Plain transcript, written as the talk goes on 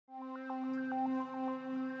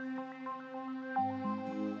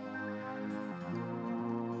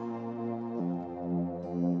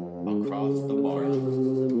Across the Margin.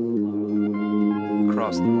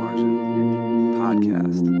 Across the Margin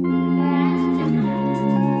podcast.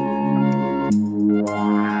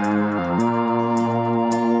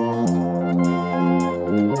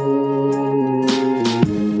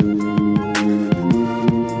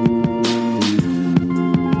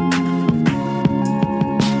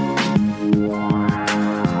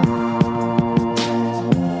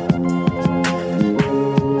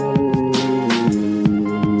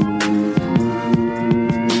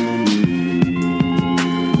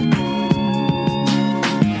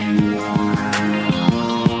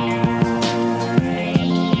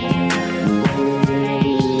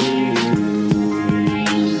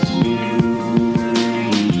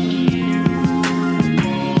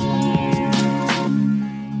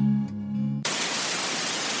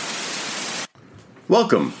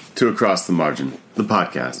 Welcome to Across the Margin, the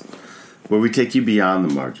podcast, where we take you beyond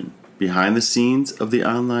the margin, behind the scenes of the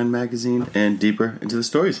online magazine, and deeper into the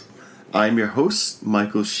stories. I'm your host,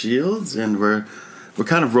 Michael Shields, and we're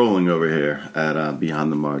kind of rolling over here at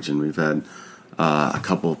Beyond the Margin. We've had a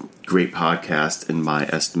couple great podcasts, in my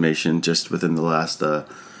estimation, just within the last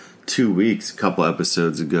 2 weeks. A couple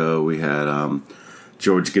episodes ago, we had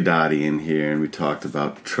George Gadotti in here, and we talked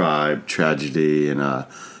about tribe, tragedy, and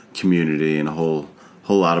community, and a whole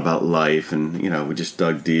lot about life, and we just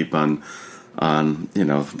dug deep on kind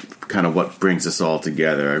of what brings us all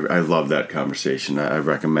together. I love that conversation. I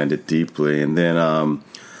recommend it deeply. And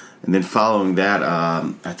then following that,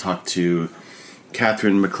 I talked to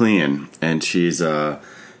Catherine McLean, and she's the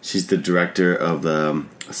director of the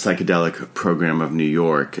psychedelic program of New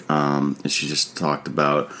York, and she just talked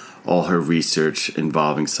about all her research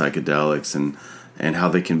involving psychedelics and how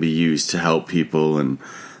they can be used to help people, and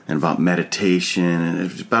about meditation, and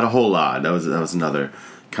it was about a whole lot. That was another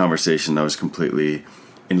conversation that was completely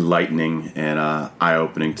enlightening and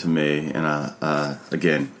eye-opening to me. And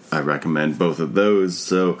again, I recommend both of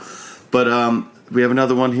those. But we have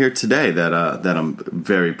another one here today that I'm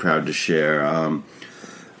very proud to share.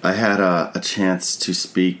 I had a chance to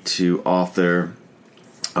speak to author,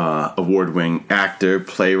 award-winning actor,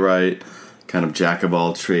 playwright, kind of jack of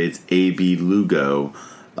all trades, A.B. Lugo,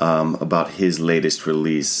 about his latest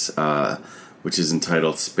release, which is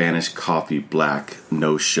entitled Spanish Coffee Black,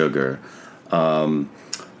 No Sugar. Along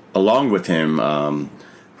with him,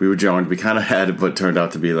 we kind of had what turned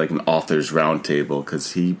out to be like an author's roundtable,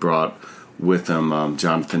 because he brought with him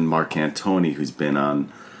Jonathan Marcantoni, who's been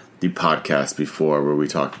on the podcast before, where we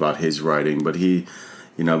talked about his writing. But he,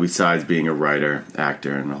 besides being a writer,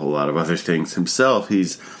 actor, and a whole lot of other things himself,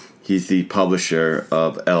 he's the publisher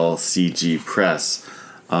of LCG Press,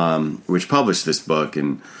 which published this book.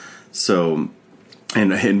 And so,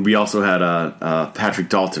 and we also had Patrick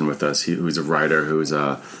Dalton with us, who's a writer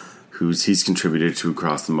he's contributed to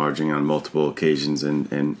Across the Margin on multiple occasions,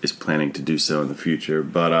 and is planning to do so in the future.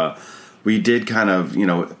 But we did kind of,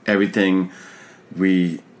 everything,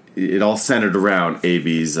 it all centered around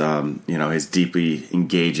AB's, his deeply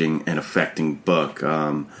engaging and affecting book.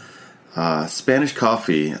 Spanish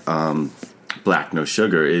Coffee, Black, No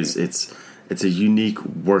Sugar it's a unique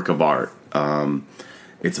work of art.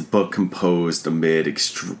 It's a book composed amid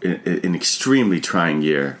an extremely trying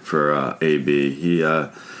year for AB.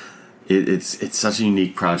 It's such a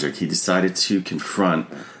unique project. He decided to confront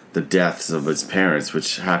the deaths of his parents,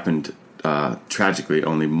 which happened tragically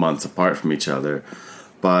only months apart from each other,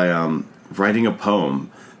 by writing a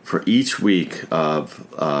poem for each week of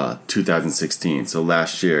 2016. So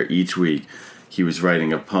last year, each week, he was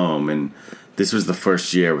writing a poem, and this was the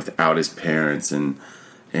first year without his parents, and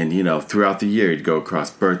throughout the year he'd go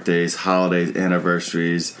across birthdays, holidays,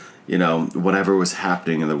 anniversaries, whatever was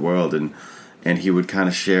happening in the world, and he would kind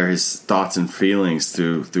of share his thoughts and feelings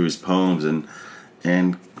through his poems,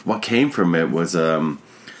 and what came from it was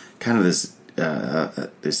kind of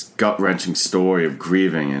this gut-wrenching story of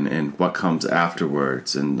grieving and what comes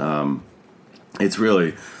afterwards, and it's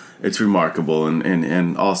remarkable,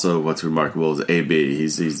 and also what's remarkable is AB.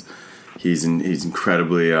 He's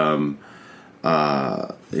incredibly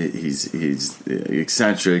he's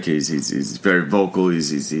eccentric. He's very vocal.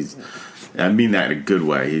 He's I mean that in a good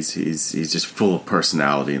way. He's just full of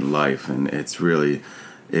personality and life, and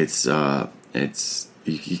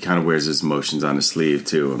he kind of wears his emotions on his sleeve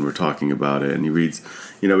too. And we're talking about it, and he reads.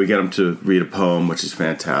 We get him to read a poem, which is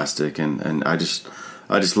fantastic, and I just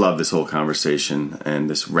love this whole conversation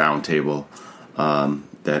and this round table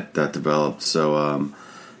that developed.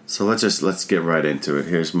 So let's get right into it.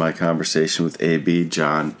 Here's my conversation with AB,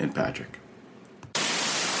 John, and Patrick.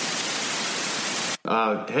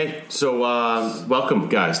 Hey, so welcome,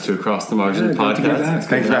 guys, to Across the Margin podcast.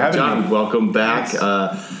 Thanks for having John, me. welcome back.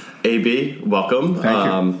 AB, welcome.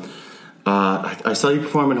 Thank you. I saw you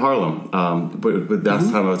perform in Harlem. But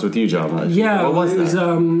last time I was with you, John. Yeah, what was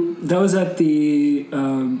that? That was at the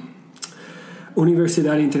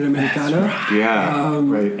Universidad Interamericana.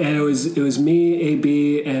 Right. And it was me,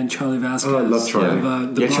 AB, and Charlie Vasquez. Oh, I love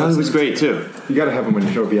Charlie. Charlie was great too. You got to have him on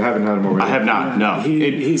the show if you haven't had him already. I have not. No,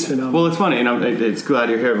 he's phenomenal. Well, it's funny, and it's glad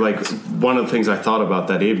you're here. Like, one of the things I thought about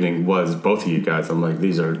that evening was both of you guys. I'm like,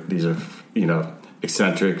 these are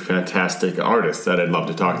eccentric, fantastic artists that I'd love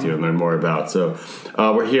to talk to you and learn more about. So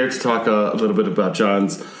we're here to talk a little bit about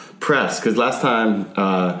John's press, because last time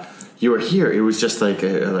you were here, it was just like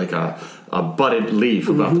a budded leaf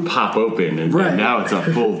about to pop open, and now it's a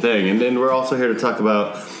full thing. And then we're also here to talk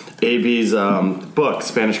about AB's book,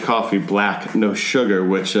 Spanish Coffee, Black, No Sugar,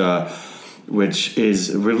 which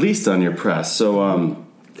is released on your press. So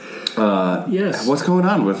yes, what's going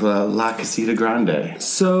on with La Casita Grande?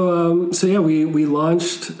 So we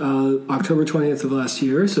launched October 20th of last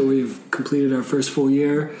year. So we've completed our first full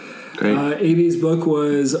year. Great. AB's book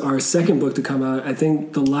was our second book to come out. I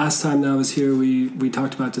think the last time that I was here, we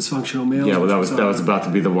talked about Dysfunctional Males. Yeah, well, that was about to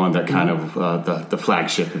be the one that kind of the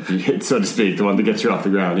flagship, if you so to speak, the one that gets you off the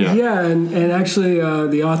ground. Yeah, and actually,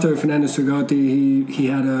 the author Fernando Strigoti, he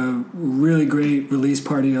had a really great release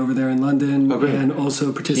party over there in London, and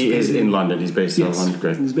also participated. He is in London. He's based in London.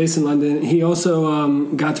 Great. He's based in London. He also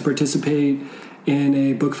got to participate in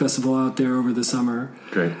a book festival out there over the summer.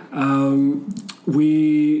 Great.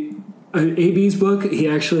 AB's book, he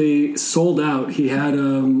actually sold out. He had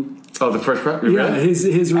the first prep? his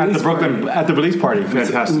release at the Brooklyn party. At the release party.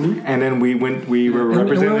 Fantastic. Mm-hmm. And then we were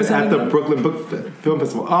represented at the Brooklyn Book Film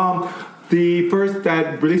Festival.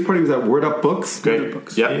 That release party was at Word Up Books. Great.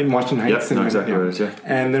 In Washington Heights. Yep, exactly where it is, yeah.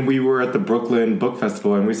 And then we were at the Brooklyn Book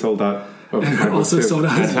Festival, and we sold out. Also sold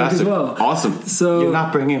out his book as well. Awesome. So you're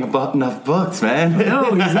not bringing enough books, man. No,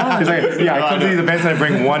 he's not. He's like, I come to these events and I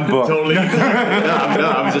bring one book. Totally.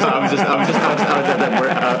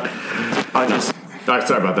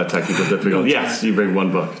 Sorry about that technical difficulty. Yes, you bring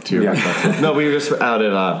one book to your book festival. No, we were just out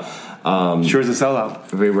at sure as a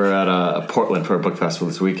sellout. We were at Portland for a book festival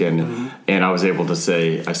this weekend, and I was able to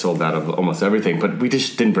say I sold out of almost everything, but we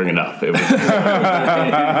just didn't bring enough. It was, we were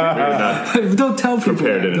not don't tell people.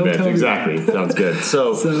 Prepared in advance. Exactly. Sounds good.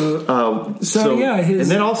 So yeah. And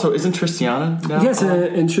then also, isn't Tristiana now? Yes,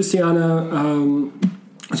 and Tristiana,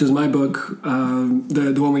 which was my book,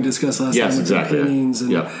 the one we discussed last time. Yes, exactly. The paintings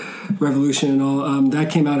and Revolution and all. That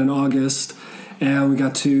came out in August. And I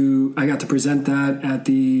got to present that at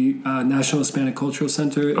the National Hispanic Cultural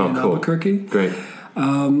Center in Albuquerque. Great.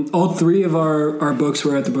 All three of our books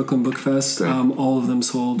were at the Brooklyn Book Fest. All of them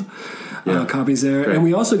sold copies there. Great. And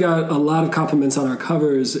we also got a lot of compliments on our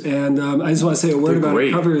covers. And I just want to say a word about our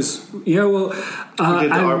covers. Yeah, well... we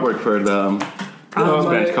did the artwork for the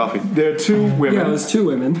Spanish Coffee. There are two women. Yeah, it was two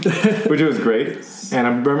women. Which was great. And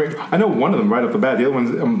I know one of them right off the bat. The other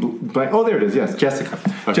one's there it is. Yes, Jessica.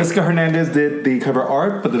 Okay. Jessica Hernandez did the cover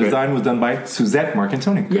art, but the design was done by Suzette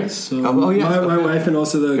Marcantoni. Yes. So my wife and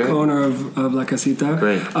also the co-owner of La Casita.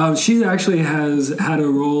 Great. She actually has had a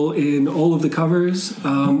role in all of the covers,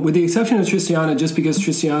 with the exception of Tristiana, just because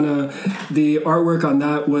Tristiana, the artwork on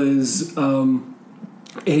that was...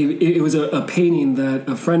 It was a painting that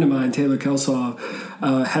a friend of mine, Taylor Kelsaw,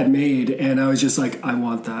 had made, and I was just like, I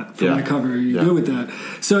want that for my cover. Are you good with that?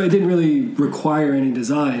 So it didn't really require any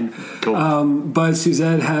design. Cool. But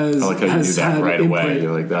Suzette has I like how you do that right input. away.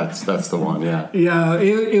 You're like, that's the one. Yeah. Yeah.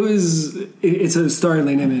 It's a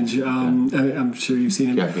startling image. I'm sure you've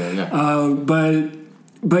seen it. Yeah.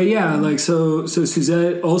 But yeah, like so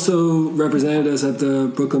Suzette also represented us at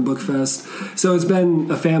the Brooklyn Book Fest. So it's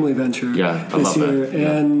been a family venture this year. That.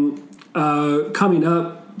 Yeah. And coming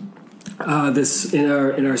up this in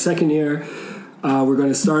our second year, we're going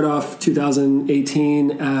to start off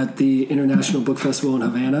 2018 at the International Book Festival in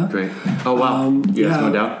Havana. Great. Oh wow. You guys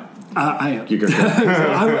going down? I am. You're good.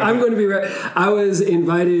 I'm going to be I was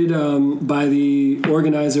invited by the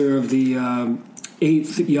organizer of the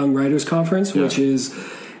 8th Young Writers Conference, which is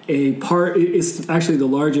it's actually the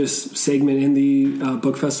largest segment in the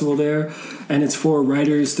book festival there, and it's for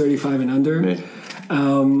writers 35 and under. Right.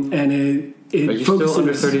 And it Are you focuses, still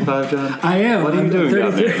under 35, John? I am. What are you doing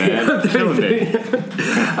down there, man? Killing me.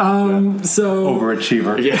 So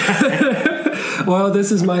overachiever. Yeah. Well,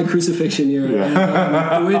 this is my crucifixion year.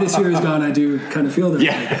 Yeah. And the way this year has gone, I do kind of feel that.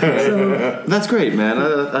 Yeah. So, that's great, man.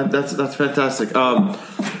 That's fantastic.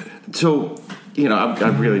 So, I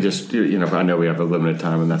really just, I know we have a limited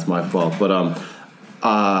time, and that's my fault. But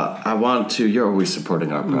I want to. You're always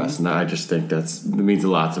supporting our press, and I just think it means a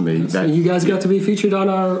lot to me. That you guys got to be featured on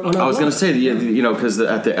our. I was going to say, because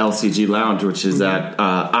at the LCG Lounge, which is that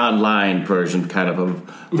online version kind of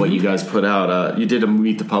what you guys put out, you did a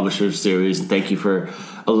Meet the Publishers series, and thank you for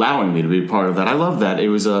allowing me to be part of that. I love that. It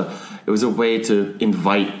was a way to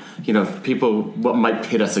invite people what might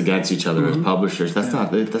pit us against each other as publishers. That's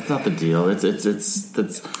not the deal. It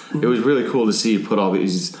was really cool to see you put all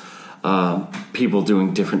these people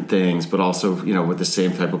doing different things, but also with the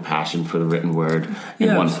same type of passion for the written word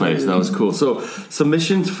in one place. That was cool. So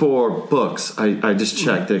submissions for books, I just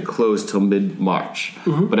checked, they closed till mid-March.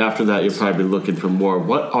 But after that, you'll probably be looking for more.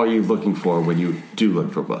 What are you looking for when you do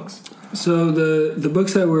look for books? So the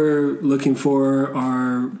books that we're looking for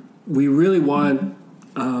are, we really want.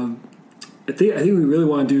 I think we really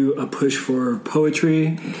want to do a push for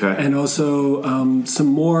poetry, and also some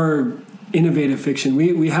more innovative fiction.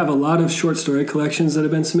 We have a lot of short story collections that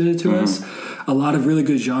have been submitted to us, a lot of really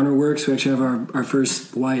good genre works. We actually have our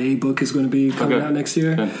first YA book is going to be coming out next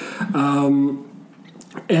year.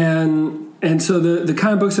 And so the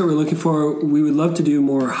kind of books that we're looking for, we would love to do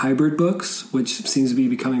more hybrid books, which seems to be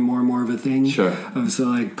becoming more and more of a thing. Sure. So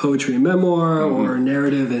like poetry and memoir, or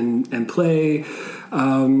narrative and play,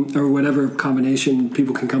 or whatever combination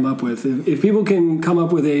people can come up with. If people can come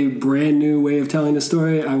up with a brand new way of telling a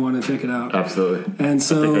story, I want to check it out. Absolutely. And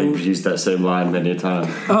so I think I've used that same line many a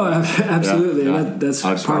time. Oh, absolutely. Yeah. That's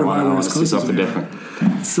part of why we're as close as we are.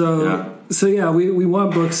 Different. So we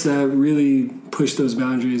want books that really push those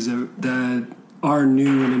boundaries that are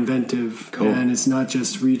new and inventive. Cool. And it's not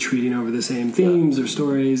just retreating over the same themes or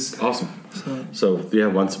stories. Awesome. So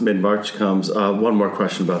once mid-March comes, one more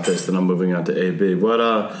question about this, then I'm moving on to AB. What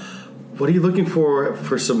are you looking for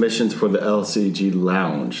submissions for the LCG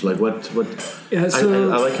Lounge? Like what? Yeah, I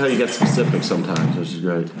like how you get specific sometimes, which is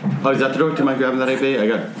great. Oh, is that the door? Do you mind grabbing that, AB? I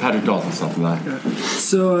got Patrick Dalton something like that.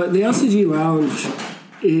 So the LCG Lounge,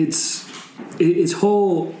 its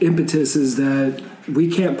whole impetus is that we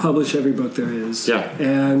can't publish every book there is. Yeah.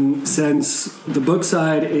 And since the book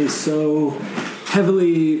side is so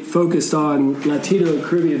heavily focused on Latino and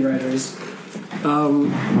Caribbean writers,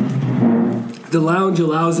 the lounge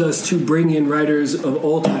allows us to bring in writers of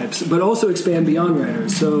all types, but also expand beyond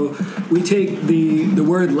writers. So we take the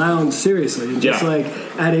word lounge seriously. Just like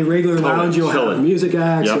at a regular lounge, you'll have music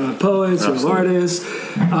acts, you'll have poets, you'll have artists,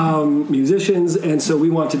 musicians, and so we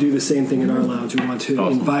want to do the same thing in our lounge. We want to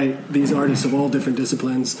invite these artists of all different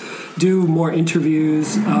disciplines, do more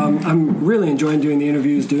interviews. I'm really enjoying doing the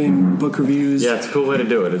interviews, doing book reviews. Yeah, it's a cool way to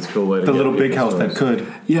do it. It's a cool way to the little big house that could.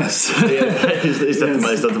 Yes. Is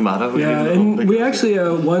that the motto? Yeah, and we actually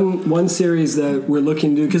one series that we're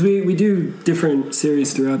looking to do, because we do different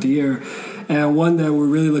series throughout the year, and one that we're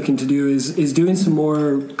really looking to do is doing some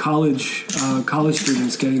more college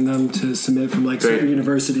students, getting them to submit from certain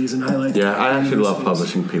universities and highlight. Yeah, I actually love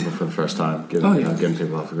publishing people for the first time, getting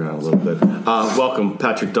people off the ground a little bit. Welcome,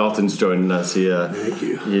 Patrick Dalton's joining us. Thank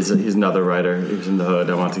you. He's another writer. He's in the hood.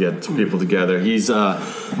 I want to get some people together. He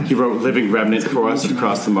wrote Living Remnant for us at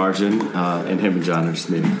Across the Margin, and him and John are just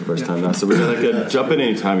meeting for the first time now. So we're gonna jump in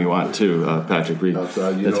anytime you want too, Patrick.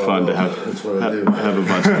 It's fun to have a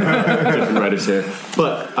bunch of different writers here.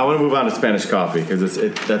 But I want to move on to Spanish coffee because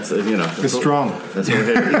it's strong. That's what it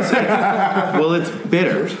is. Well, it's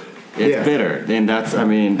bitter. It's bitter, and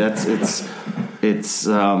it's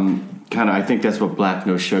kind of, I think that's what Black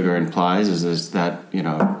No Sugar implies is that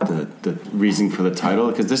the reason for the title,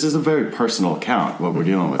 because this is a very personal account what we're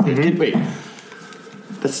dealing with. Wait,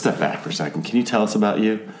 let's step back for a second. Can you tell us about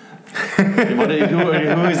you? Who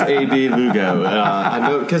is A.B. Lugo? I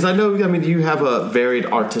know. You have a varied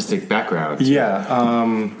artistic background. Yeah,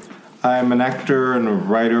 I'm an actor and a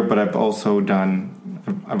writer, but I've also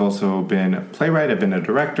been a playwright. I've been a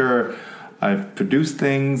director. I've produced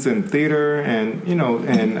things in theater, and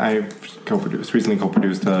I've recently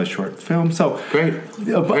co-produced a short film. So great.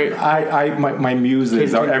 My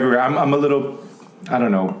muses are everywhere. I'm a little, I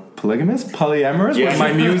don't know, polyamorous with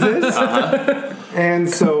my muses. And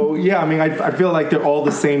so, I feel like they're all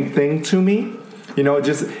the same thing to me. It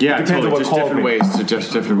depends on what calls me.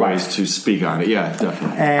 Different ways to speak on it. Yeah,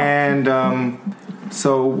 definitely. And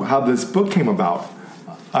so how this book came about.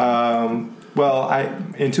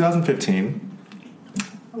 In 2015,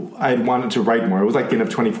 I wanted to write more. It was like the end of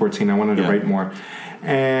 2014. I wanted to write more.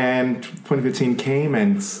 And 2015 came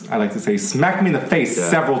and, I like to say, smacked me in the face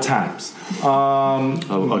several times.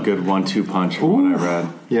 A good 1-2 punch from what I read.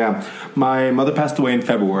 Yeah. My mother passed away in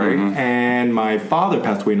February, and my father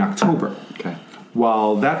passed away in October. Okay.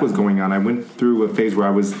 While that was going on, I went through a phase where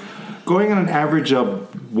I was going on an average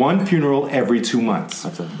of one funeral every 2 months.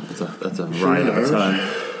 That's a ride of a time.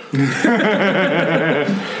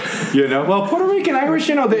 You know, well, Puerto Rican, Irish,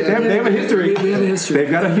 you know, they have a history. We have a history.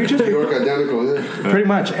 They've got a huge New history. York identical, yeah. Pretty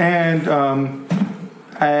much. And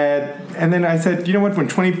then I said, you know what, when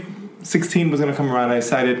 2016 was going to come around, I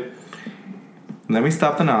decided, let me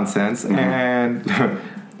stop the nonsense and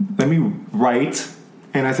let me write.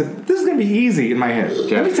 And I said, this is going to be easy in my head.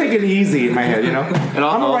 Let me take it easy in my head, you know? And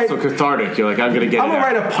also cathartic. You're like, I'm going to get I'm going to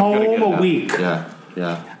write a poem a week. Yeah.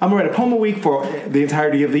 I'm going to write a poem a week for the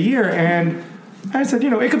entirety of the year. And I said, you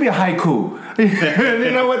know, it could be a haiku.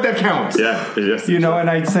 You know what? That counts. Yeah. Yes. You know, and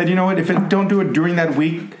I said, you know what? If it don't do it during that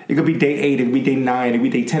week, it could be day 8, it could be day 9, it could be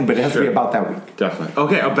day 10, but it has to be about that week. Definitely.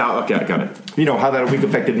 Okay, I got it. You know, how that week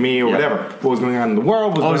affected me or whatever. What was going on in the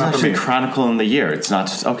world, what was it's going on for actually me. chronicling the year. It's not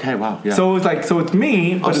just, okay, wow. Yeah. So it's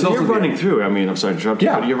me, but it's so also you're running through, I mean, I'm sorry to interrupt you,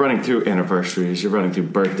 Yeah. but you're running through anniversaries, you're running through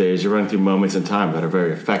birthdays, you're running through moments in time that are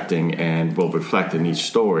very affecting and will reflect in each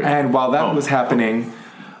story. And while that was happening,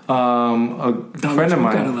 a friend of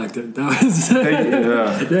mine kind of liked it. That was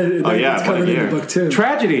that's covered in the book too.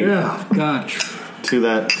 Tragedy. Yeah, God. to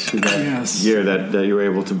that Yes. year that you were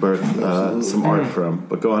able to birth some art from.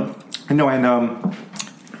 But go on. No, and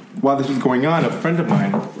while this was going on, a good friend of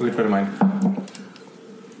mine,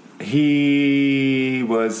 he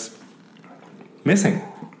was missing.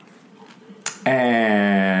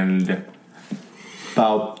 And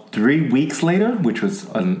about 3 weeks later, which was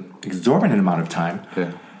an exorbitant amount of time,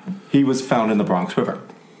 he was found in the Bronx River.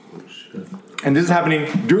 And this is happening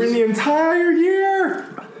during the entire year.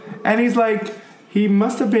 And he's like, he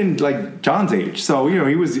must have been like John's age. So, you know,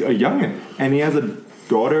 he was a youngin'. And he has a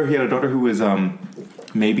daughter. He had a daughter who was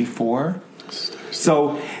maybe 4.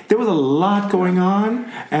 So there was a lot going on.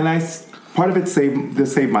 And part of it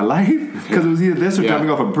saved my life. Because it was either this or jumping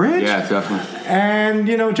off a bridge. Yeah, definitely. And,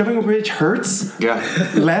 you know, jumping off a bridge hurts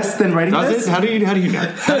less than writing Does this. it? How do you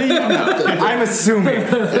know? I'm assuming. I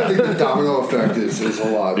think the domino effect is a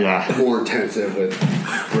lot Yeah. more intensive with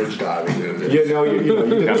bridge diving than it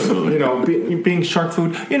is. You know, being shark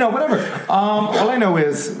food, you know, whatever. All I know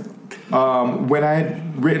is when I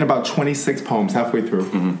had written about 26 poems halfway through.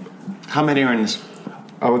 Mm-hmm. How many are in this?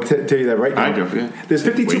 I will tell you that right now. I do, yeah. There's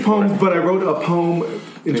 52 Wait for poems, it. but I wrote a poem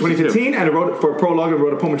in 2015, and I wrote it for a prologue, and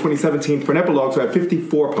wrote a poem in 2017 for an epilogue, so I have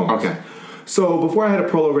 54 poems. Okay. So before I had a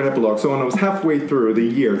prologue and epilogue, so when I was halfway through the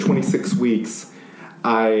year, 26 weeks,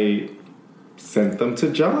 I sent them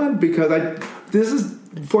to John because this is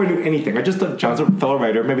before I knew anything. I just thought John's a fellow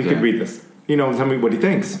writer, maybe he could read this, you know, and tell me what he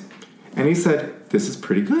thinks. And he said, this is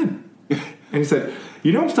pretty good. And he said,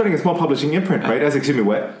 you know I'm starting a small publishing imprint, right? I said, excuse me,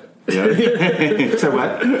 what? Yeah. I said,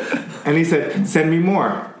 what? And he said, send me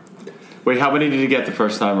more. Wait, how many did you get the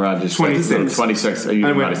first time around? Just 26. 26. You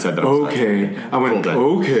I might went, have said that. okay. I went,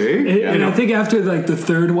 Cool okay. And I think after like the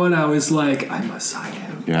third one, I was like, I must sign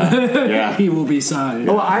him. Yeah. He will be signed.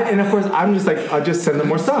 Oh, and of course, I'm just like, I'll just send them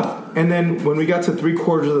more stuff. And then when we got to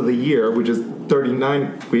 3/4 of the year, which is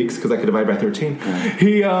 39 weeks, because I could divide by 13,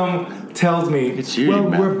 he tells me, It's you, well,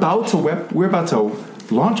 man. we're about to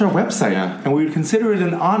launch our website, and we would consider it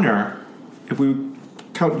an honor if we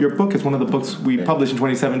count your book as one of the books we published in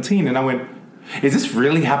 2017. And I went, is this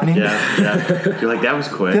really happening? Yeah. You're like, that was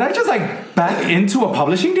quick. Did I just like back into a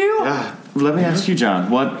publishing deal? Yeah. Let me ask you, John.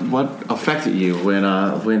 What affected you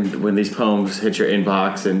when these poems hit your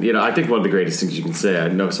inbox? And you know, I think one of the greatest things you can say. I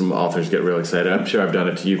know some authors get real excited. I'm sure I've done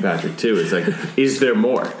it to you, Patrick, too. It's like, is there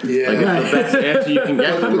more? Yeah. Like, it's the best answer you can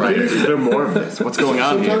get from writers. Is there more of this? What's going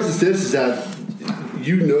on here? Sometimes it's this is that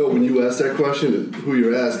you know when you ask that question who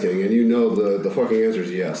you're asking, and you know the fucking answer is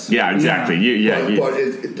yes. Yeah, exactly. But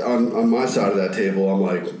on my side of that table, I'm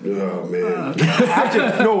like, oh man.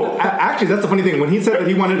 Actually, that's the funny thing. When he said that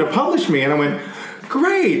he wanted to publish me, and I went,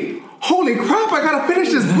 great. Holy crap, I gotta finish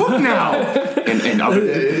this book now.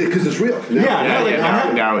 Because it's real.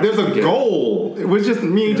 Now there's a goal. It was just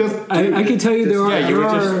me I can tell you there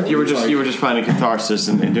are. You were just finding catharsis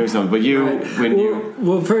and doing something. But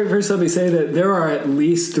first let me say that there are at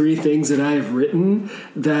least 3 things that I have written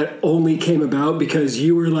that only came about because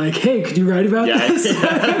you were like, hey, could you write about this?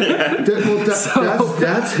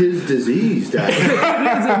 That's his disease. Dad.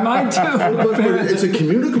 Mine too. But it's a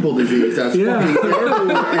communicable disease. That's fucking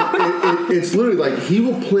terrible. It's literally like he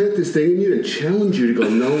will plant this thing in you and challenge you to go,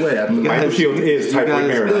 no way. Michael Shield is typhoid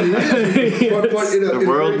Mary. The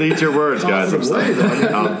world needs your words, guys. I'm saying. You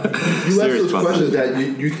asked those questions that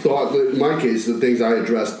you thought, in my case, the things I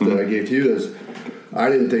addressed that I gave to you is, I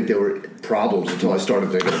didn't think they were problems until I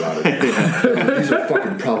started thinking about it. These are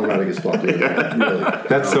fucking problematic as fuck, dude. Really.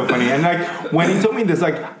 That's so funny. And like when he told me this,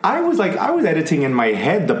 I was editing in my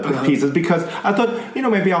head the pieces because I thought,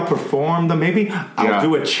 maybe I'll perform them. Maybe I'll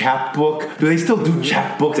do a chapbook. Do they still do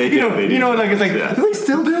chapbooks? They do. It's like do they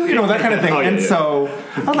still do? That kind of thing. So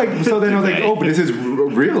I was like, oh, but this is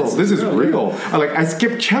real. This is real. I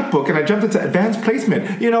skipped chapbook and I jumped into advanced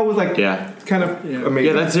placement. It was like kind of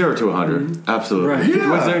amazing. Yeah, that's 0 to 100. Absolutely. Right. Yeah.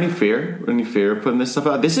 Was there any fear? Any fear of putting this stuff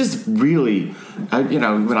out? This is really,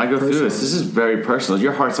 when I go through this is very personal.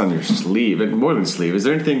 Your heart's on your sleeve, and more than sleeve. Is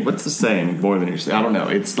there anything? What's the saying? More than your sleeve? I don't know.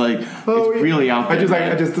 It's like it's really out there.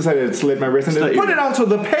 I just decided to slit my wrist and put it onto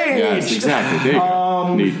the page. Yes, exactly. There you go.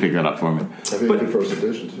 You need to pick that up for me. I think the first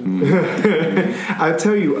edition too. I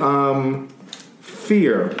tell you,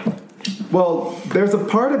 fear. Well, there's a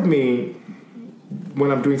part of me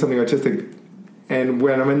when I'm doing something artistic, and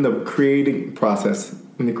when I'm in the creating process,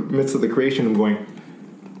 in the midst of the creation, I'm going,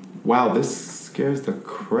 wow, this scares the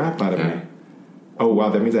crap out of me. Oh, wow,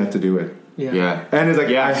 that means I have to do it. Yeah. And it's like,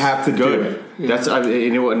 I have to do it. That's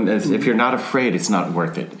if you're not afraid, it's not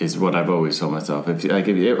worth it. Is what I've always told myself. It's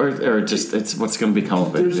what's going to become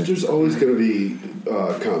of it. There's always going to be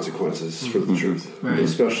consequences for the truth,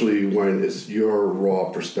 especially when it's your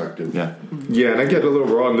raw perspective. Yeah, and I get a little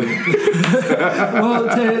raw. Well,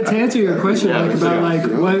 to answer your question,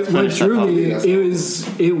 what drew me,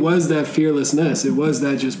 it was that fearlessness. It was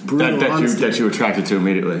that just brutal honesty that you attracted to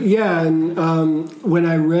immediately. Yeah, and when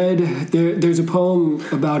I read there's a poem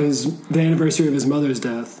about the anniversary of his mother's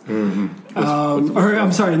death. Mm-hmm.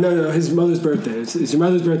 I'm sorry, no, his mother's birthday. It's your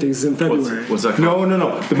mother's birthday. It's in February. What's that called?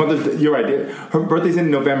 No. The mother's. You're right. Her birthday's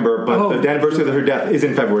in November, but the anniversary of her death is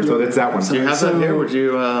in February. So that's that one. Do you have that here? Would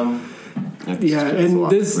you?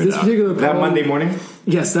 This particular poem, that Monday morning.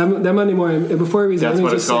 Yes, that Monday morning. And before I read that, let me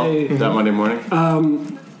just say that Monday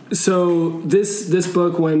morning. So this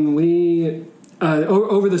book, when we.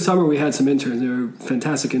 Over the summer, we had some interns. They were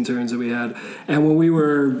fantastic interns that we had, and when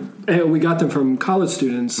we got them from college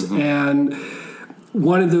students. And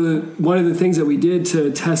one of the things that we did to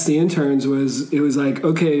test the interns was like,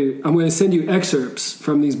 okay, I'm going to send you excerpts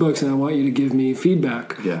from these books, and I want you to give me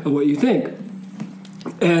feedback of what you think.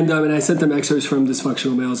 And I sent them excerpts from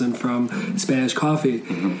Dysfunctional Males and from Spanish Coffee.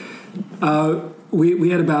 We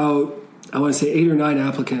had about, I want to say, 8 or 9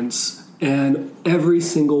 applicants, and every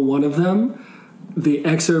single one of them. The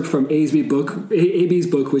excerpt from AB's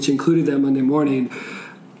book, which included that Monday morning,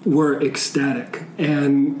 were ecstatic,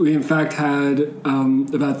 and we in fact had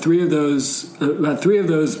about three of those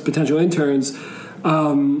potential interns.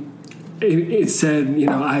 It said,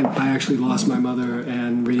 I actually lost my mother,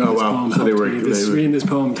 and reading this poem helped me. Reading this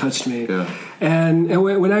poem touched me. Yeah. And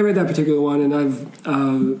when I read that particular one, and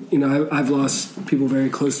I've lost people very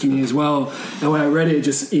close to me as well. And when I read it, it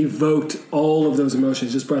just evoked all of those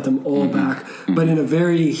emotions, just brought them all back, but in a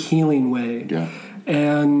very healing way. Yeah.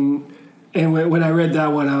 And when I read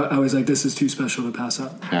that one, I was like, this is too special to pass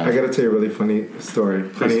up. Yeah. I got to tell you a really funny story.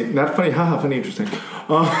 Funny, not funny, funny, interesting.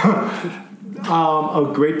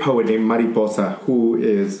 A great poet named Mariposa, who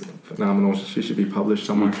is phenomenal. She should be published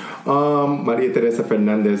somewhere. Maria Teresa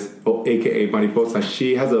Fernandez, a.k.a. Mariposa,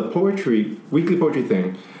 she has a weekly poetry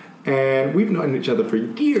thing. And we've known each other for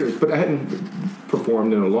years, but I hadn't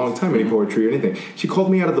performed in a long time any poetry or anything. She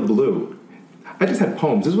called me out of the blue. I just had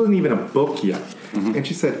poems. This wasn't even a book yet. And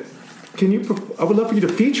she said, I would love for you to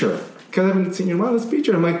feature, because I haven't seen you in a while. Let's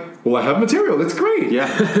feature. I'm like, well, I have material. That's great. Yeah.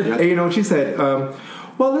 And she said,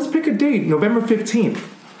 well, let's pick a date, November 15th.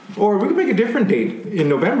 Or we can pick a different date in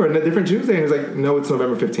November and a different Tuesday. And it's like, no, it's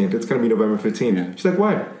November 15th. It's going to be November 15th. Yeah. She's like,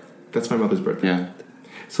 why? That's my mother's birthday. Yeah.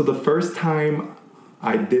 So the first time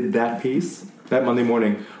I did that piece, that Monday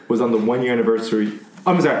morning, was on the 1-year anniversary.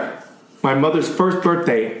 I'm sorry. My mother's first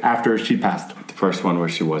birthday after she passed. The first one where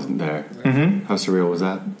she wasn't there. Mm-hmm. How surreal was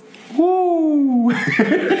that? Woo!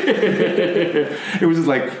 It was just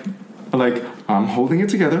like I'm holding it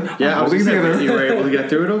together. Yeah, I'm holding it together. You were able to get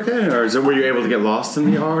through it okay? Or were you able to get lost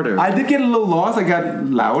in the art? Or? I did get a little lost. I got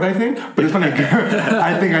loud, I think. But it's funny.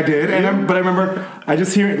 I think I did. But I remember I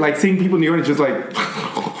just seeing people in the audience just like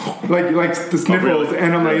the sniffles.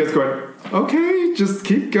 And I'm just going, okay, just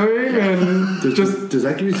keep going. And does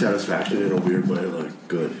that give you satisfaction in a weird way? Like,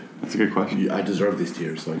 good. That's a good question. I deserve these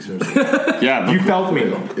tears. Like, seriously. Yeah. You felt me.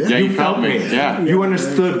 Yeah, you felt me. Yeah. You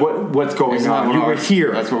understood what's going on. You were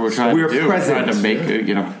here. That's what we're trying to do. We were present. We're trying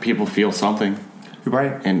to make people feel something.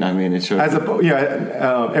 Right. And I mean, it shows.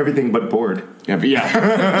 Everything but bored. Yeah, but yeah.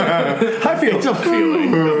 I feel it's a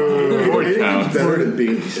feeling. It's better than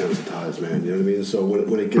being desensitized, man. You know what I mean? So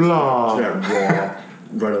when it gets to that raw,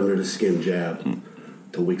 right under the skin jab,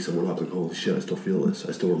 to wake someone up, like, holy shit, I still feel this.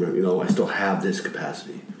 I still remember, I still have this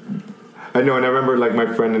capacity. I know, and I remember, like, my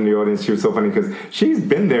friend in the audience, she was so funny because she's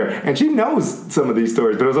been there, and she knows some of these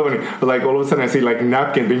stories, but it was so funny. Like, all of a sudden, I see, like,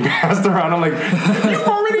 napkin being passed around. I'm like, you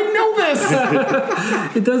already know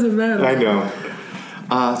this! It doesn't matter. I know.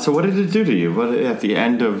 So what did it do to you? What at the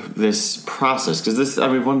end of this process? Because this, I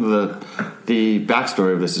mean, one of the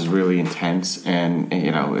backstory of this is really intense, and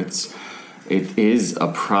it is a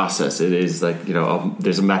process. It is like,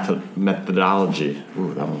 there's a methodology.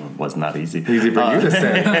 Ooh, that one was not easy. Easy for you to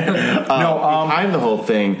say. Behind the whole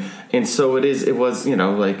thing, and so it was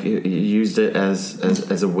like you used it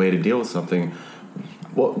as a way to deal with something.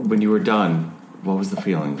 When you were done, what was the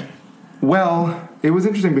feeling? Well, it was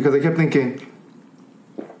interesting because I kept thinking,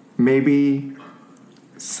 maybe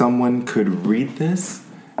someone could read this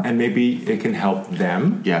and maybe it can help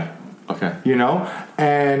them. Yeah. Okay.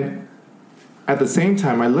 And at the same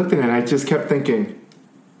time, I looked at it and I just kept thinking,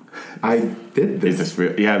 I did this. Is this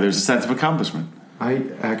real? Yeah, there's a sense of accomplishment. I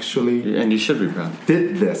actually And you should be proud.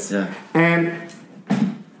 did this. Yeah. And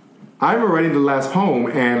I remember writing the last poem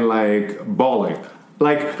and, like, bawling.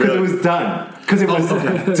 Like, because it was done. Because it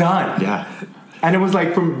was done. Yeah. And it was,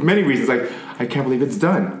 like, for many reasons, like, I can't believe it's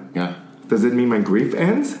done. Yeah. Does it mean my grief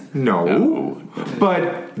ends? No.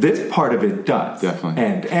 But this part of it does.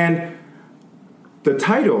 Definitely. And the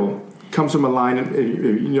title comes from a line,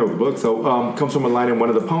 the book, so comes from a line in one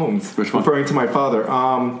of the poems. Which one? Referring to my father.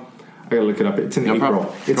 I gotta look it up. It's in April. Problem.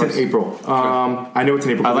 It's in April. I know it's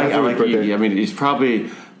in April. I like birthday. I mean, it's probably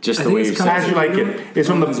just the way you said As You Like It. It's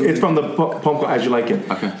from the poem called As You Like It.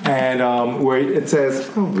 Okay. And where it says,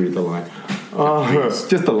 I'll read the line.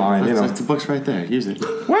 Just the line, The book's right there. Use it.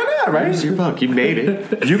 Why not, right? Use your book. You made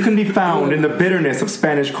it. You can be found in the bitterness of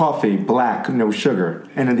Spanish coffee, black, no sugar,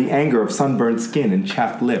 and in the anger of sunburned skin and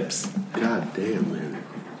chapped lips. God damn, man.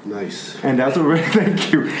 Nice. And that's a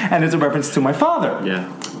thank you. And it's a reference to my father.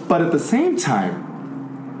 Yeah. But at the same time,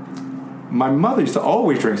 my mother used to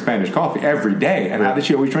always drink Spanish coffee every day. And how did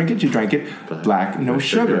she always drink it? She drank it black, no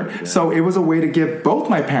sugar. Yeah. So it was a way to give both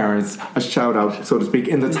my parents a shout out, so to speak,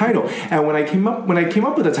 in the title. And when I came up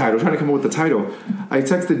with the title, trying to come up with the title, I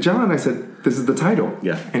texted John. I said, "This is the title."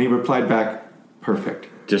 Yeah. And he replied back, "Perfect."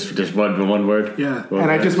 Just one word. Yeah. One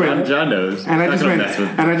And I word. just went, John knows. and I just went,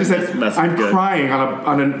 and I just said, I'm crying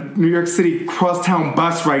on a New York City crosstown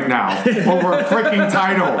bus right now over a freaking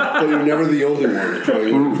title. But you're never the only one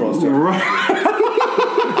trying across town. Right.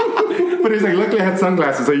 But he's like, luckily I had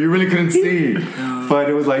sunglasses, so you really couldn't see. But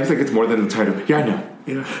it was like, it's more than the title. Yeah, I know.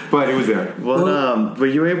 Yeah. But it was there. Well, were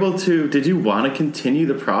you able to? Did you want to continue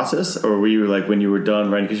the process, or were you like when you were done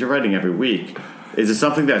writing? Because you're writing every week. Is it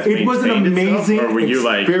something that It was an amazing or were you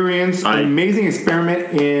experience, an amazing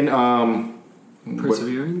experiment in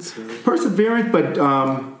Perseverance? perseverance, but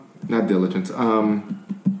not diligence.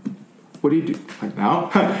 What do you do? Like now?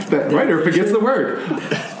 That writer forgets the word.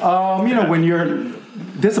 When you're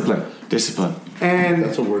disciplined. Discipline. And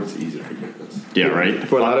That's a word that's easy to forget. Yeah, right.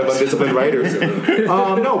 for a lot of undisciplined writers.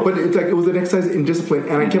 No, but it's like it was an exercise in discipline,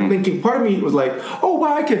 and I kept thinking. Part of me was like, "Oh,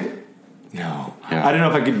 well, I could." No, Yeah. I don't know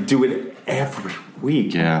if I could do it every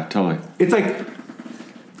week. Yeah, totally. It's like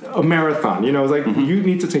a marathon. It's like you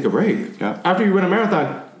need to take a break. Yeah. After you run a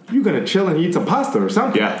marathon, you're gonna chill and eat some pasta or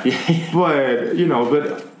something. Yeah. But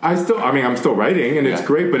I'm still writing, and it's Yeah.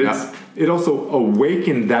 great. But Yeah. it also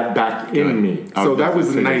awakened that back in me. So that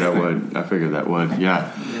was a nice thing. I figured that would. Yeah.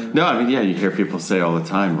 No, I mean, you hear people say all the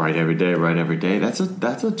time, write every day, write every day. That's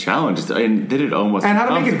a challenge. And did it almost And how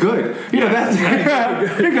to make it good. That's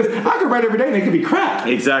because I could write every day and it could be crap.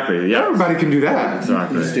 Exactly. Yeah. Everybody can do that.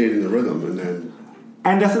 Exactly. You stayed in the rhythm, and then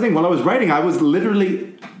And that's the thing. While I was writing, I was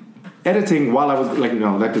literally editing while I was like,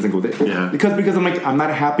 no, that doesn't go there. Yeah. Because I'm like, I'm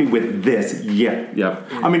not happy with this yet.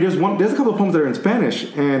 Yep. I mean, there's a couple of poems that are in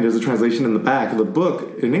Spanish, and there's a translation in the back of the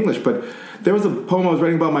book in English, but there was a poem I was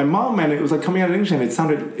writing about my mom, and it was like coming out in English, and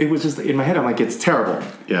it was just in my head, I'm like, it's terrible.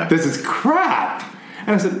 Yeah. This is crap.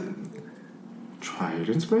 And I said, try it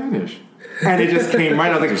in Spanish. And it just came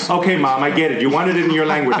right. I was like, okay, Mom, I get it. You wanted it in your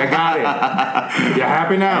language. I got it. You're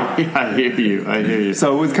happy now? Yeah, I hear you.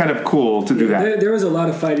 So it was kind of cool to do that. There was a lot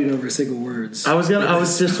of fighting over single words. I was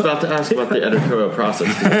just about to ask about the editorial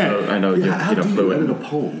process. So I know how you're do you fluent. edit a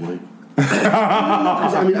poem? Like,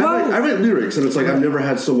 'cause, I mean, I write lyrics, and it's like I've never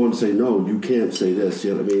had someone say, "No, you can't say this."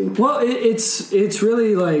 You know what I mean? Well, it's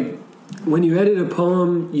really like when you edit a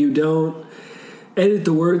poem, you don't edit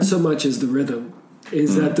the words so much as the rhythm.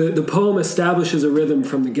 Is that the poem establishes a rhythm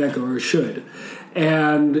from the get-go, or should.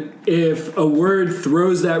 And if a word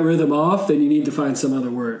throws that rhythm off, then you need to find some other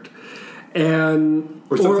word. and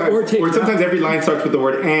Or sometimes every line starts with the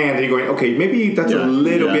word and you're going, okay, maybe that's a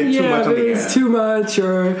little bit too much on the it's end. too much,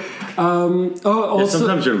 or also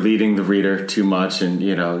sometimes you're leading the reader too much, and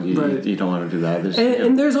you don't want to do that.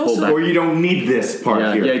 And there's also, or you don't need this part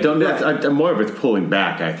here. Yeah, you don't. I'm more of it's pulling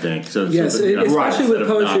back, I think. Especially with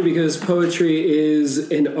poetry, because poetry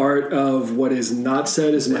is an art of what is not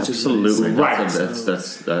said as much as what is said. Right.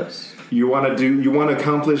 That's. You want to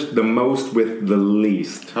accomplish the most with the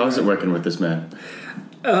least. How is it working with this man?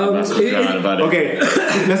 Okay,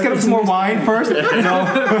 let's get some more wine first. No,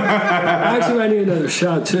 I actually might need another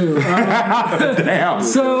shot too. Damn.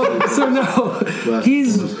 So no,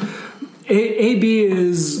 he's AB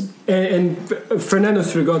is, and Fernando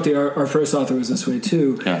Strigotti, our first author, was this way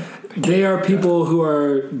too. Yeah. They are people who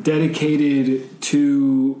are dedicated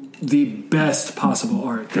to the best possible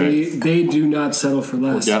art. They do not settle for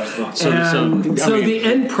less. Yep. So the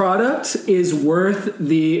end product is worth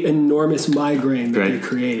the enormous migraine that they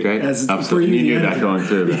create. As for absolutely, you knew that going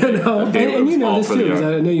through. And you know this too, because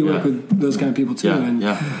I know you work with those kind of people too.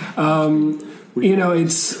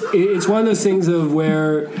 It's one of those things of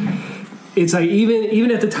where it's like even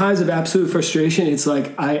at the times of absolute frustration, it's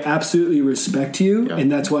like I absolutely respect you, and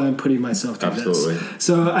that's why I'm putting myself to this.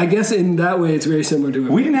 So I guess in that way, it's very similar to it.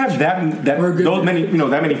 We didn't have that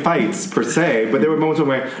many fights per se, but there were moments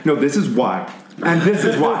where no, this is why, and this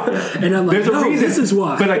is why, and I'm like, no, this is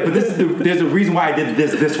why. But there's a reason why I did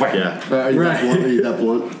this way. Yeah, are you that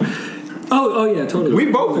blunt? Oh yeah, totally. We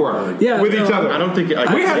both were with each other. I don't think we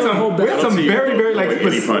had some very very like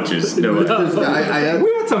any punches. No, we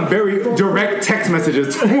had some very direct text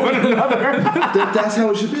messages to one another. That's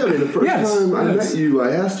how it should be. I mean, the first time I met you,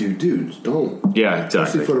 I asked you, dude, don't. Yeah,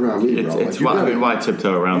 exactly. Foot around me, bro. It's why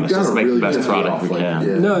tiptoe around this. Just make the best product we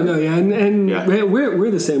can. No, and we're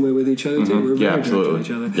the same way with each other too. We're very direct with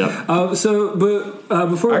each other. Yeah.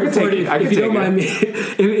 Before we record, if you don't mind me,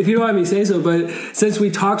 if you don't mind me saying so, but since we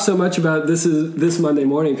talked so much about this Monday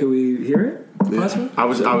morning, could we hear it? Possibly? I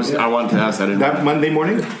wanted to ask. I didn't. That Monday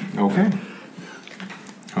morning? Okay.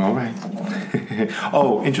 All right.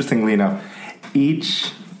 Oh, interestingly enough,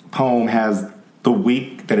 each poem has the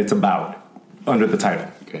week that it's about under the title.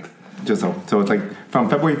 Okay. Just so it's like from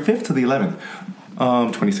February 5th to the 11th,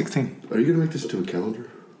 2016. Are you going to make this into a calendar?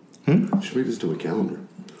 You should make this into a calendar.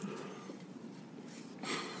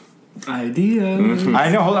 Idea. Mm-hmm. I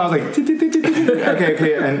know. Hold on. I was like,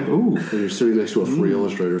 okay, and ooh. And you're sitting next to a free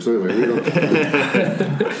illustrator. So anyway,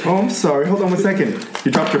 oh, I'm sorry. Hold on 1 second.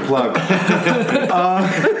 You dropped your plug.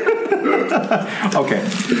 Okay.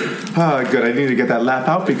 Good. I need to get that laugh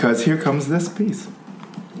out because here comes this piece.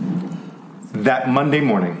 That Monday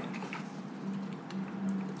morning.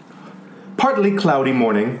 Partly cloudy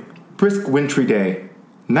morning, brisk wintry day,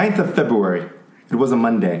 9th of February. It was a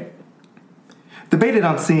Monday. Debated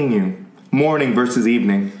on seeing you, morning versus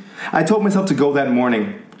evening. I told myself to go that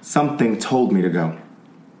morning. Something told me to go.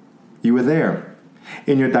 You were there,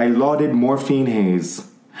 in your dilaudid morphine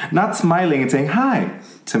haze, not smiling and saying hi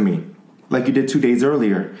to me, like you did 2 days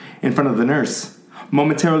earlier, in front of the nurse,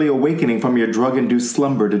 momentarily awakening from your drug-induced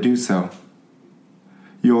slumber to do so.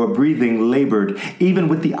 Your breathing labored, even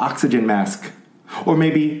with the oxygen mask, or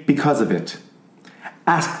maybe because of it.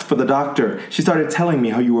 Asked for the doctor, she started telling me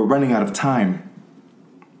how you were running out of time.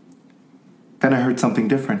 Then I heard something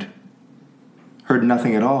different. Heard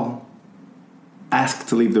nothing at all. Asked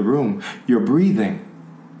to leave the room. Your breathing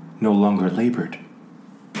no longer labored.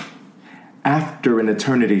 After an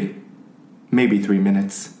eternity, maybe 3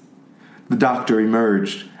 minutes, the doctor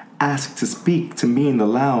emerged, asked to speak to me in the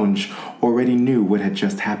lounge, already knew what had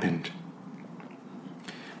just happened.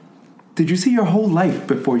 Did you see your whole life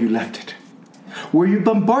before you left it? Were you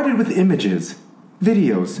bombarded with images,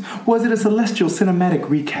 videos? Was it a celestial cinematic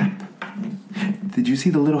recap? Did you see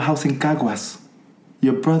the little house in Caguas?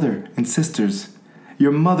 Your brother and sisters?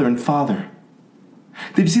 Your mother and father?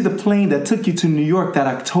 Did you see the plane that took you to New York that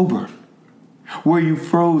October? Where you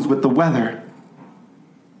froze with the weather?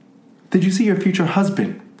 Did you see your future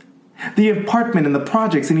husband? The apartment and the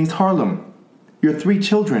projects in East Harlem? Your 3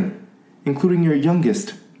 children, including your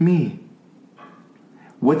youngest, me?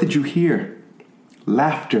 What did you hear?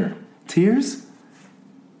 Laughter? Tears?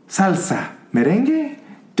 Salsa? Merengue?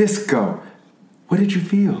 Disco? What did you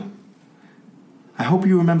feel? I hope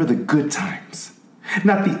you remember the good times,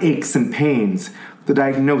 not the aches and pains, the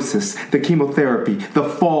diagnosis, the chemotherapy, the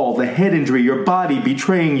fall, the head injury, your body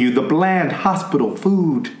betraying you, the bland hospital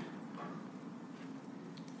food.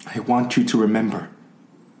 I want you to remember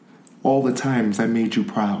all the times I made you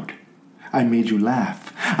proud. I made you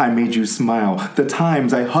laugh. I made you smile. The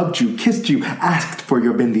times I hugged you, kissed you, asked for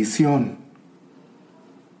your bendición.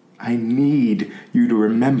 I need you to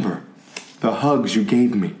remember The hugs you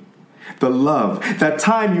gave me. The love. That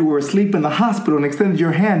time you were asleep in the hospital and extended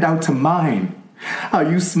your hand out to mine. How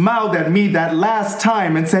you smiled at me that last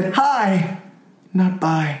time and said, hi, not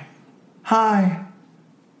bye. Hi.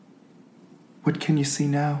 What can you see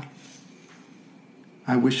now?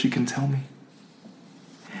 I wish you can tell me.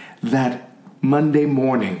 That Monday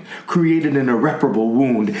morning created an irreparable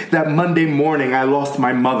wound. That Monday morning I lost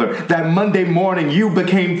my mother. That Monday morning you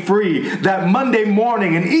became free. That Monday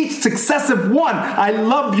morning in each successive one I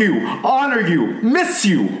love you, honor you, miss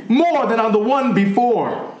you more than on the one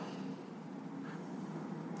before.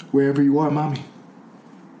 Wherever you are, Mommy,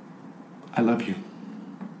 I love you.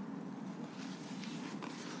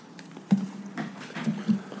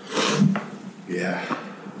 Yeah.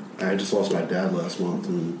 I just lost my dad last month,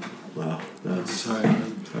 and wow, that's Sorry,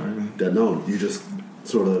 man. that. No, you just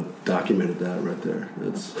sort of documented that right there.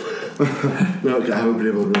 It's no, I haven't been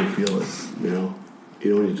able to really feel it.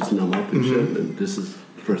 You just numb up and shit. And this is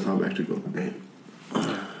the first time I actually go, man.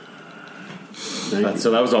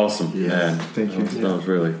 So that was awesome. Yeah. Thank you. That was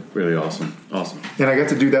really, really awesome. Awesome. And I got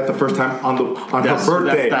to do that the first time on her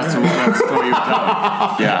birthday. That's what you're telling.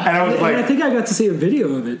 Yeah. And I was And I like, think I got to see a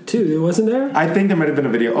video of it too. It wasn't there? I think there might have been a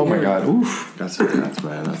video. Oh my God. Oof. That's intense,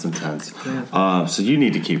 man. That's intense. So you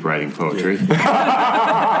need to keep writing poetry. Thank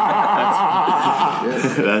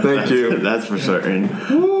you. That's for certain.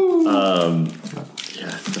 Yeah,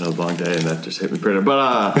 it's been a long day, and that just hit me pretty. But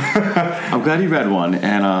I'm glad you read one,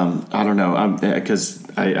 and I don't know, because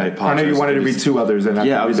I apologize. I know you wanted to read two others, and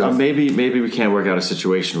maybe we can't work out a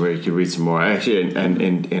situation where you can read some more. Actually,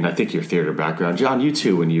 and I think your theater background, John, you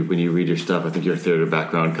too. When you read your stuff, I think your theater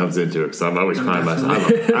background comes into it because I'm always crying myself.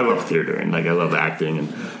 I love theater and I love acting, and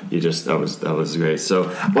that was great. So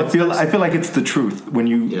I feel like it's the truth when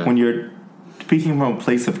you're speaking from a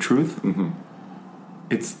place of truth. Mm-hmm.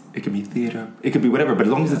 It can be theater, it could be whatever, but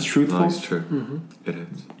as long as it's truthful, it's true. Mm-hmm. It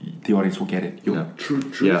is. The audience will get it.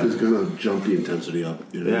 Truth is gonna jump the intensity up.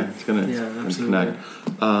 Yeah, it's gonna connect.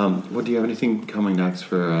 What do you have anything coming next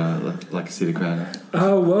for La Casita Grande?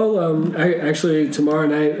 Actually tomorrow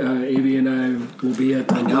night, AB and I will be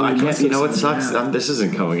at. I know. I can't. You know what sucks? This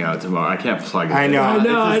isn't coming out tomorrow. I can't plug it. I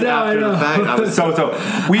know. So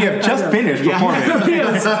we have just finished performing.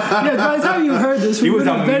 Yes. Yeah, by the time you heard this, we would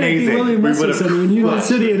have been at the William Russell Center in Union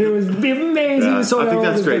City, and it would be amazing. Yeah, I think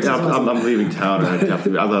that's great. I'm leaving town.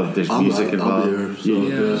 I love there's music involved.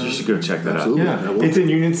 You should go check that out. Yeah, it's in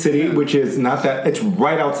Union City, which is not that. It's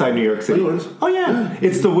right outside New York City. Oh yeah,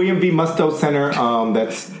 it's the William V. Musto Center.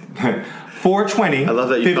 That's 420. I love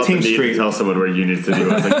that you felt the need to tell someone where Union City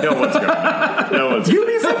was. Like, no one's going. No one's. You'd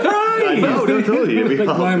be surprised. No, don't totally.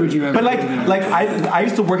 Why would you ever? But I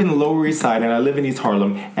used to work in the Lower East Side, and I live in East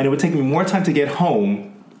Harlem, and it would take me more time to get home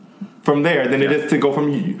from there than it is to go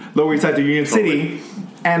from Lower East Side to Union City,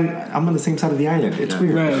 and I'm on the same side of the island. It's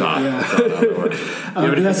weird. Right,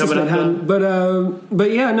 that's just Manhattan.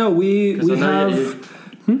 But yeah, no, we have.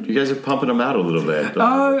 You guys are pumping them out a little bit.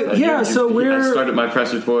 So we're. I started my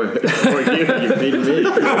press before you. You beat me.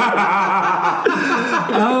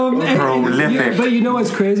 Prolific. But you know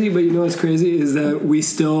what's crazy? Is that we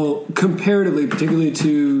still, comparatively, particularly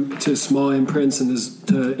to small imprints and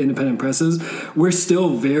to independent presses, we're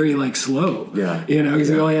still very slow. Yeah.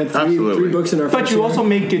 Because we only had three books in our. But you also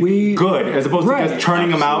make it good as opposed to just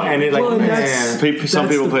churning them out and it some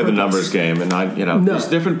people play the numbers game, and there's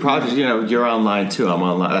different projects. You're online too. I'm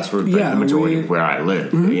online. That's where the majority of where I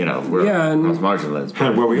live. Where Cross Margin lives.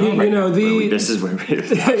 Where we are. This is where we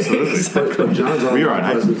absolutely. Exactly. John's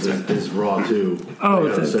online presence is raw too. Oh,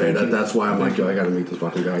 that's why I'm like, yo, I got to meet this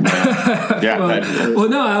fucking guy.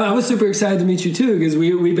 I was super excited to meet you too because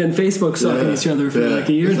we've been Facebook stalking each other for a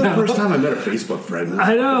year now. That's the first time I met a Facebook friend.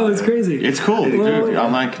 I know, it's crazy. It's cool.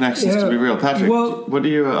 Online connections to be real. Patrick, what do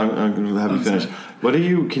you? I'm going to have you finish. What do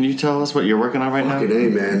you? Can you tell us what you're working on right now? Fucking A,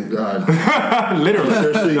 man. Literally,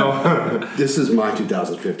 seriously, this is my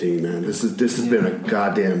 2015, man. This has been a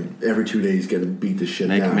goddamn every 2 days getting beat the shit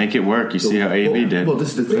down. Make it work. You see how AB did. Well,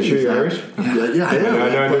 this is the thing. Are you Irish? Yeah, I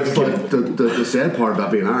am. But the sad part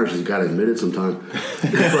about being Irish is you got to admit it sometimes.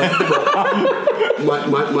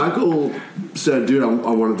 But Michael said, dude, I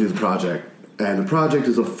want to do the project, and the project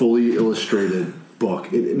is a fully illustrated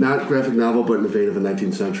book, not graphic novel, but in the vein of a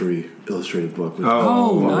 19th century illustrated book.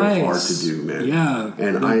 Nice. Hard to do, man. Yeah.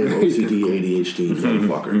 And I am OCD, ADHD,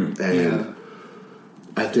 motherfucker. And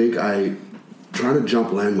I think trying to jump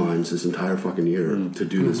landmines this entire fucking year to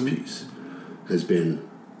do this piece has been,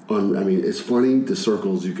 it's funny the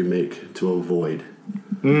circles you can make to avoid.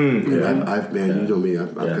 And I've you know me,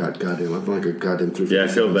 I've got goddamn, I'm like a goddamn 3. Yeah, I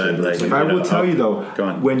feel bad. I will tell you though,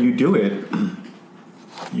 when you do it,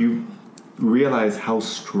 realize how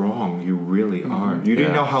strong you really are. You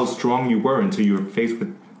didn't know how strong you were until you were faced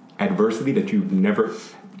with adversity that you've never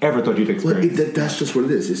ever thought you'd Well, experience. that's just what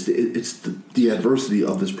it is. It's the adversity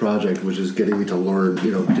of this project, which is getting me to learn,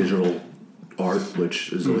 digital art, which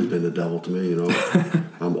has always been the devil to me.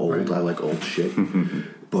 I'm old. I like old shit.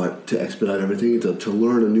 But to expedite everything, to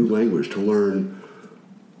learn a new language, to learn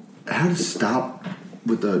how to stop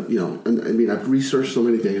with the, and I mean, I've researched so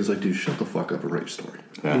many things. Like, dude, shut the fuck up and write your story.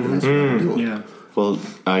 Yeah. And that's what I'm doing. Yeah. Well,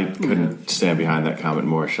 I couldn't stand behind that comment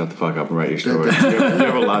more. Shut the fuck up and write your story. You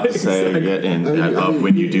have a lot to say, and I love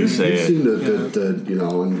when you do say it. You've seen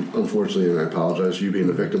the and unfortunately, and I apologize for you being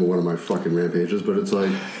the victim of one of my fucking rampages, but it's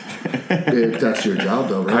like, that's your job,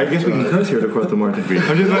 though, right? I guess we can curse here to quote the more. I'm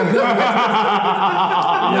just like,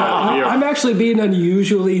 I'm actually being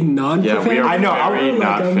unusually non-professional. Yeah, we are I know, very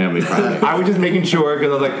not family friendly. I was just making sure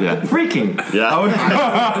because I was like, freaking. Yeah.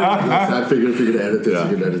 I figured if you're gonna edit this,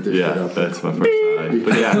 you can edit this shit Yeah, out. that's my first side.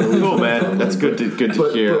 But yeah, cool, man. That's good to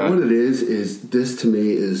hear. But what it is this to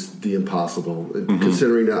me is the impossible.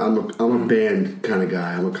 Considering that I'm a band kind of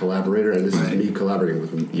guy, I'm a collaborator, and this is me collaborating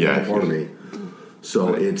with a part of me.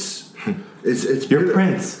 So it's You're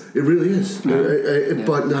Prince. It really is,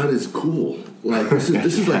 but not as cool. Like this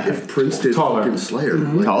is like if Prince did Taller. fucking Slayer.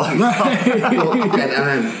 Like,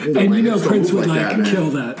 And Prince would like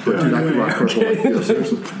kill that. But dude, I could rock purple.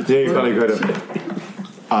 Seriously. Yeah, you probably could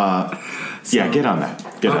have. Yeah, get on that.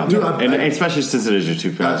 Get on dude, that. And especially since it is your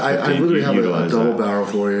 2015. I literally have a utilize double that. barrel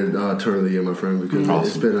for you, turn of the year, my friend, because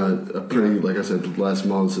it's been a pretty, like I said, last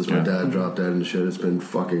month since my dad dropped dead and shit. It's been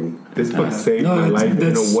fucking. This book saved my life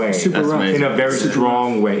in a way. Super rough. amazing. In a very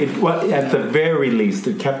strong way. At the very least,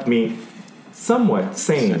 it kept me somewhat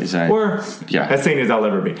sane. Or as sane as I'll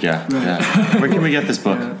ever be. Yeah. Where can we get this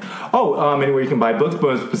book? Anywhere you can buy books,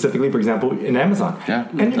 but specifically, for example, in Amazon. Yeah.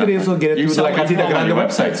 And you can also get it You through sell like I see that on on your the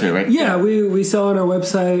website too, right? Yeah, we sell on our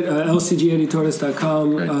website,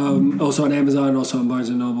 lcgeditores.com, also on Amazon, also on Barnes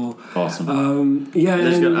 & Noble. Awesome. I'm I'm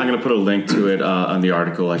going to put a link to it on the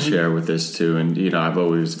article I share with this too. And, I've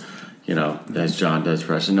always, as John does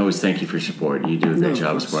for us, and always thank you for your support. You do a great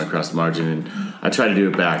job of supporting Across the Margin. And I try to do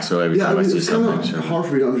it back. So every time I see it's kind something. of hard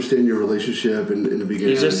for me to understand your relationship in the beginning.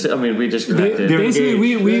 We just connected. Basically,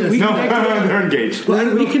 we connected. they're engaged.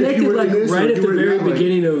 We connected You were like in this, right or at you the were very not, like-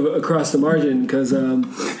 beginning of Across the Margin because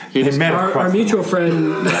our mutual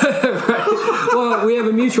friend. Well, we have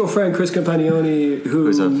a mutual friend, Chris Campagnoni,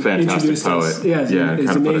 Who's a fantastic introduced poet. us. Yeah, kind it's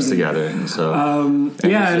of amazing. put us together. And so,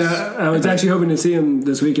 I was actually hoping to see him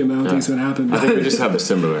this weekend, but I don't think it's going to happen. I think we just have a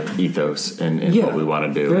similar ethos in what we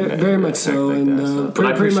want to do. Very much so. But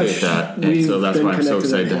I pretty appreciate much that. And we've so that's been why I'm so connected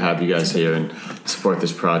excited to ever. have you guys here and support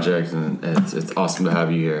this project. And it's awesome to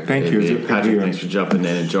have you here. Thank you. It's a Patrick, pleasure. thanks for jumping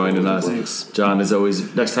in and joining us. Thanks. John, as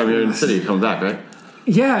always, next time you're in the city, you come back, right?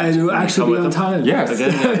 Yeah, and you'll actually be with on them? time. Yes.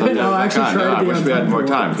 Again? I'll actually try to I be wish on we had time more for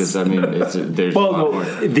time once. because, there's a lot Well, more.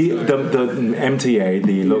 the MTA,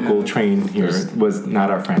 the local train here, was not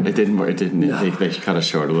our friend. It didn't work. It didn't. They cut us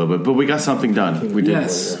short a little bit, but we got something done. We did.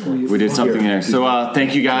 Yes. We did something there. So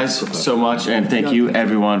thank you guys so much, and thank you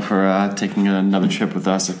everyone for taking another trip with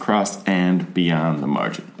us across and beyond the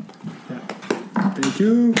margin. Thank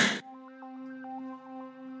you.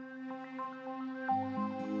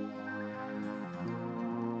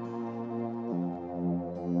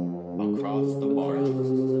 Across the margin.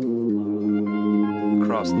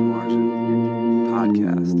 Across the Margin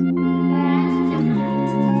podcast.